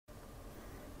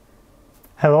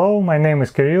Hello, my name is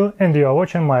Kirill and you are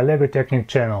watching my LEGO Technic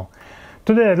channel.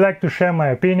 Today I'd like to share my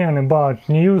opinion about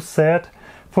new set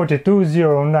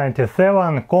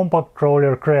 42097 compact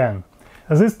crawler crane.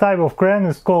 This type of crane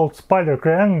is called spider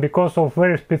crane because of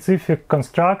very specific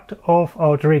construct of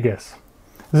outriggers.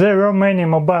 There were many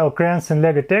mobile cranes in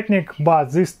LEGO Technic,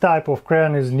 but this type of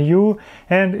crane is new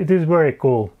and it is very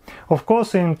cool. Of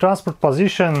course, in transport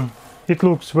position it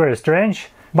looks very strange,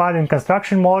 but in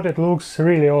construction mode it looks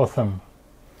really awesome.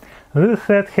 This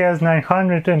set has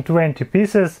 920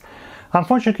 pieces.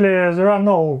 Unfortunately, there are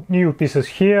no new pieces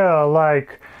here,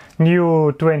 like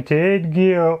new 28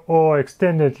 gear or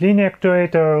extended linear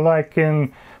actuator like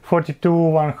in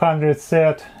 42100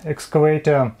 set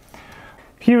excavator.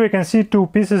 Here we can see two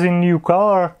pieces in new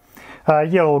color,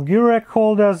 yellow gear rack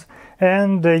holders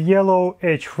and the yellow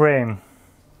H-frame.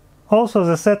 Also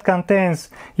the set contains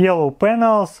yellow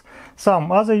panels,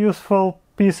 some other useful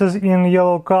pieces in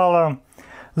yellow color.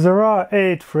 There are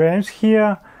 8 frames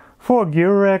here, 4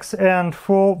 gear racks and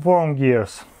 4 worm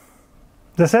gears.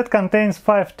 The set contains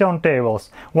 5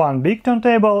 turntables, 1 big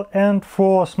turntable and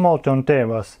 4 small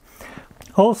turntables.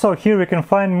 Also here we can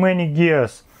find many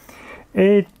gears,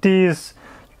 8s,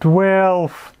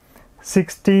 12,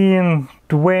 16,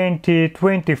 20,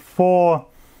 24.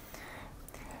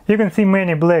 You can see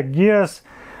many black gears,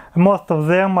 most of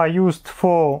them are used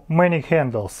for many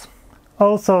handles.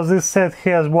 Also this set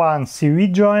has one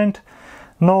CV joint,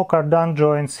 no cardan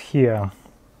joints here.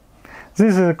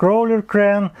 This is a crawler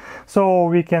crane, so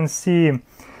we can see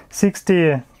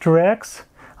 60 tracks,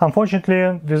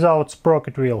 unfortunately without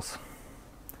sprocket wheels.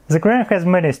 The crane has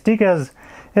many stickers.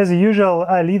 As usual,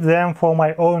 I leave them for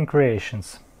my own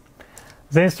creations.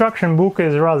 The instruction book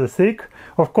is rather thick.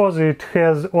 Of course, it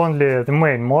has only the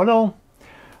main model.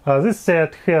 This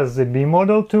set has the B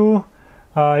model too.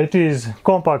 It is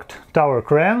compact tower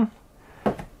crane.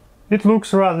 It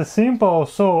looks rather simple,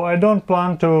 so I don't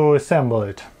plan to assemble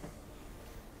it.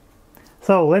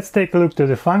 So let's take a look to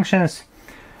the functions.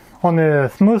 On a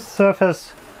smooth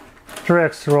surface,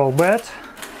 tracks roll bed.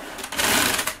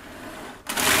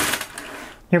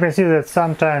 You can see that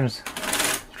sometimes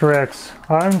tracks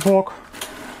aren't work,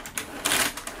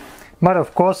 but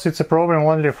of course it's a problem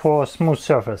only for smooth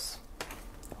surface.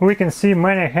 We can see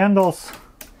many handles,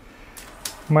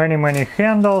 many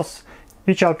handles.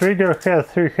 Each outrigger has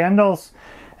 3 handles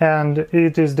and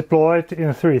it is deployed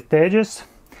in 3 stages.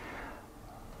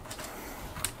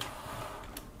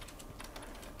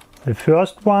 The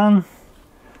first one,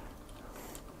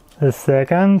 the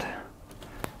second,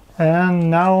 and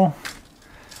now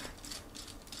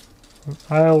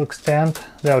I'll extend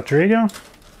the outrigger.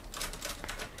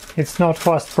 It's not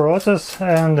fast process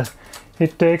and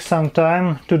it takes some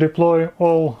time to deploy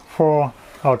all 4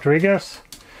 outriggers.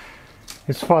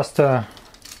 It's faster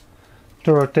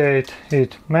to rotate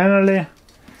it manually.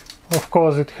 Of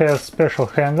course it has special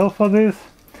handle for this,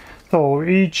 so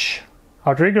each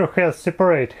outrigger has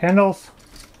separate handles.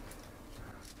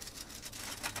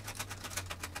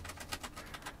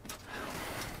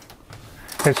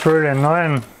 It's really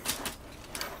annoying,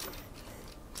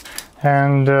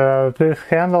 and these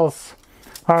handles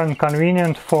are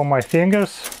inconvenient for my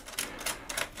fingers.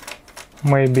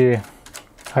 Maybe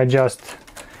I just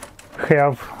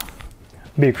have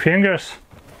big fingers.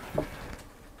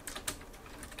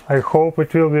 I hope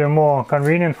it will be more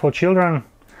convenient for children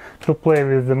to play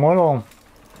with the model.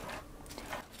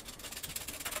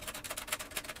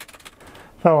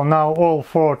 So now all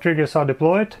 4 triggers are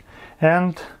deployed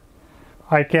and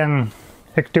I can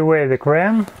activate the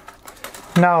crane.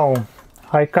 Now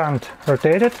I can't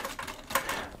rotate it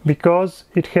because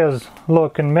it has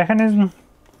locking mechanism.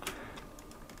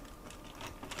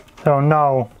 So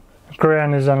now the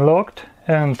crane is unlocked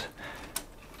and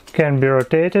can be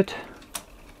rotated,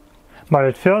 but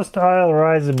at first I'll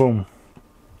raise the boom.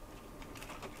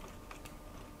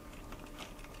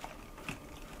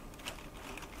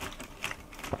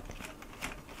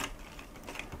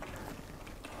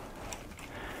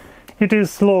 It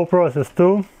is slow process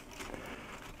too.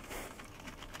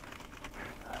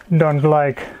 Don't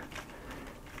like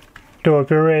to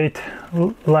operate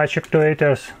large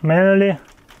actuators manually.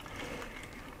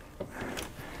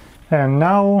 And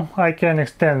now I can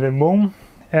extend the boom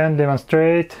and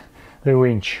demonstrate the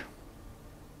winch.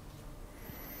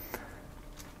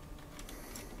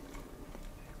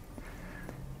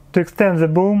 To extend the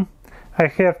boom, I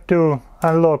have to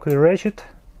unlock the ratchet.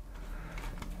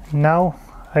 Now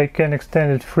I can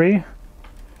extend it free.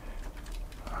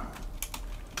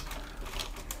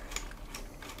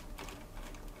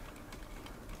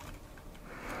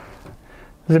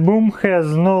 The boom has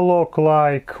no lock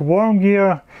like worm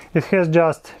gear, it has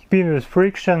just pin with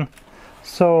friction,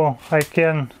 so I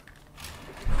can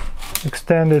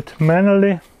extend it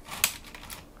manually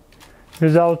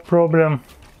without problem.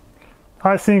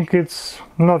 I think it's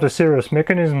not a serious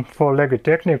mechanism for LEGO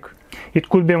Technic. It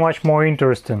could be much more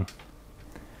interesting.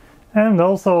 And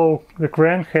also the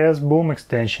crane has boom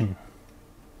extension.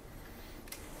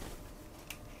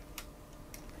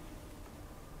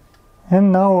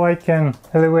 And now I can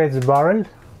elevate the barrel,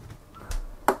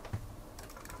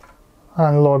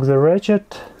 unlock the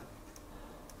ratchet,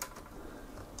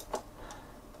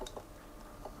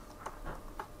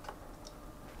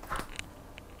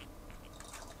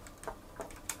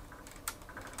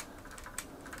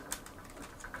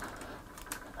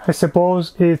 I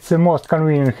suppose it's the most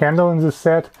convenient handle in this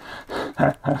set.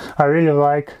 I really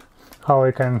like how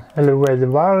I can elevate the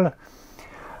barrel.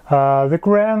 The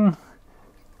crane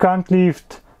can't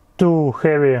lift too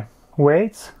heavy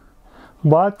weights,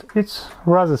 but it's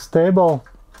rather stable.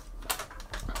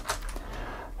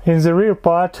 In the rear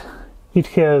part it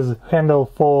has handle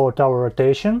for tower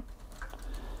rotation,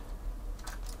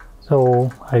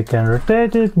 so I can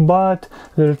rotate it, but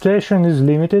the rotation is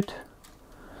limited.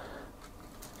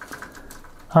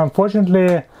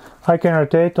 Unfortunately, I can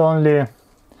rotate only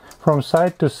from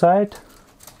side to side.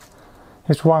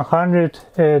 It's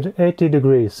 180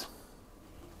 degrees.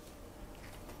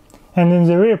 And in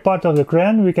the rear part of the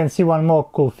crane we can see one more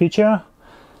cool feature.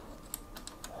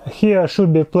 Here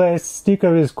should be placed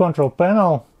sticker with control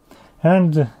panel,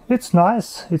 and it's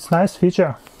nice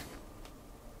feature.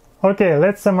 Okay,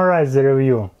 let's summarize the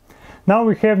review. Now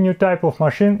we have new type of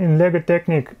machine in LEGO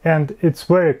Technic, and it's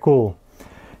very cool.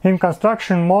 In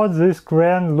construction mode this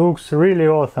crane looks really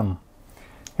awesome.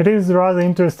 It is a rather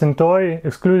interesting toy.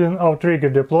 Excluding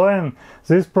outrigger deploying,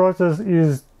 this process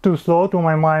is too slow to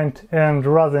my mind and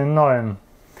rather annoying.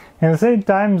 At the same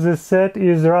time, this set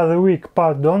is rather weak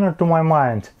part donor to my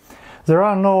mind. There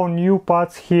are no new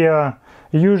parts here,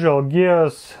 usual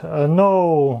gears,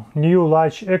 no new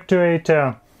large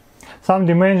actuator, some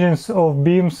dimensions of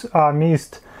beams are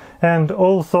missed, and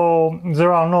also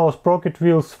there are no sprocket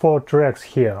wheels for tracks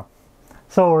here.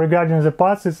 So regarding the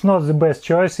parts, it's not the best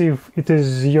choice if it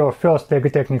is your first LEGO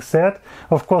Technic set.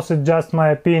 Of course, it's just my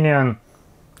opinion.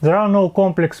 There are no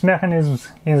complex mechanisms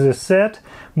in this set,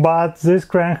 but this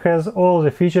crane has all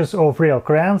the features of real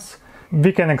cranes.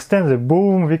 We can extend the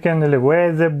boom, we can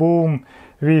elevate the boom,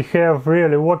 we have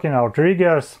really working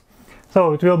outriggers.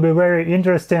 So it will be very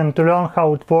interesting to learn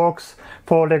how it works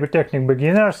for LEGO Technic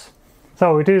beginners.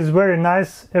 So it is very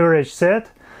nice average set,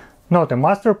 not a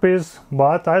masterpiece,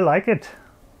 but I like it.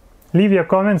 Leave your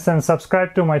comments and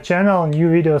subscribe to my channel, new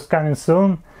videos coming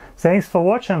soon. Thanks for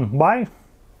watching, bye!